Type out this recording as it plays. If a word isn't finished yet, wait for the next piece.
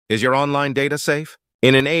Is your online data safe?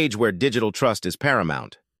 In an age where digital trust is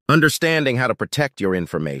paramount, understanding how to protect your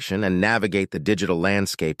information and navigate the digital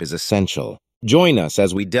landscape is essential. Join us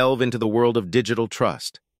as we delve into the world of digital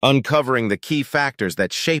trust, uncovering the key factors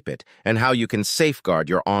that shape it and how you can safeguard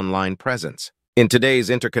your online presence. In today's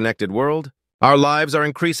interconnected world, our lives are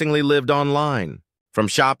increasingly lived online, from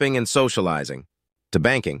shopping and socializing to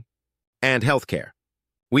banking and healthcare.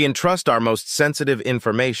 We entrust our most sensitive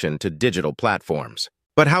information to digital platforms.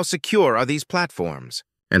 But how secure are these platforms?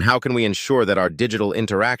 And how can we ensure that our digital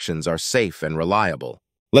interactions are safe and reliable?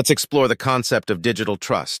 Let's explore the concept of digital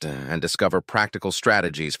trust and discover practical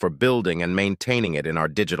strategies for building and maintaining it in our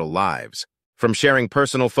digital lives. From sharing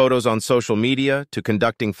personal photos on social media to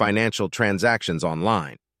conducting financial transactions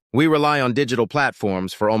online, we rely on digital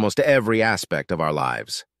platforms for almost every aspect of our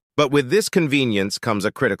lives. But with this convenience comes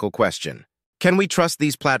a critical question. Can we trust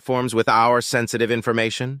these platforms with our sensitive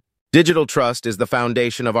information? Digital trust is the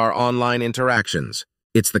foundation of our online interactions.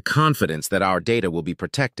 It's the confidence that our data will be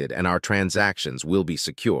protected and our transactions will be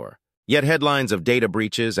secure. Yet headlines of data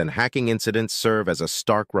breaches and hacking incidents serve as a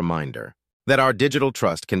stark reminder that our digital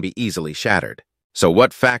trust can be easily shattered. So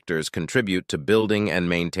what factors contribute to building and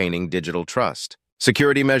maintaining digital trust?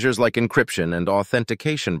 Security measures like encryption and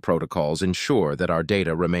authentication protocols ensure that our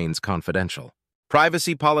data remains confidential.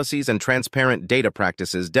 Privacy policies and transparent data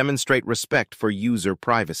practices demonstrate respect for user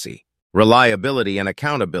privacy. Reliability and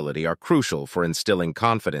accountability are crucial for instilling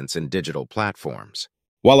confidence in digital platforms,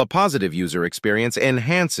 while a positive user experience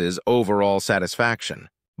enhances overall satisfaction.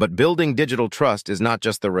 But building digital trust is not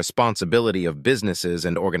just the responsibility of businesses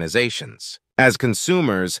and organizations. As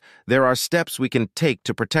consumers, there are steps we can take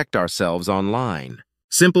to protect ourselves online.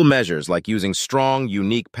 Simple measures like using strong,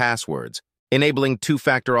 unique passwords, enabling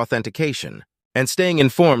two-factor authentication, and staying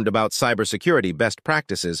informed about cybersecurity best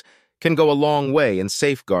practices can go a long way in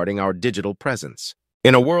safeguarding our digital presence.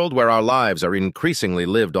 In a world where our lives are increasingly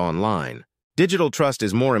lived online, digital trust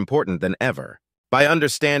is more important than ever. By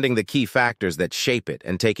understanding the key factors that shape it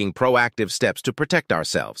and taking proactive steps to protect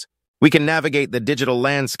ourselves, we can navigate the digital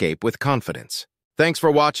landscape with confidence. Thanks for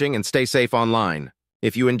watching and stay safe online.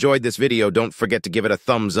 If you enjoyed this video, don't forget to give it a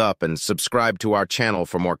thumbs up and subscribe to our channel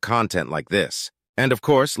for more content like this. And of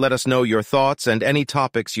course, let us know your thoughts and any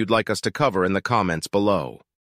topics you'd like us to cover in the comments below.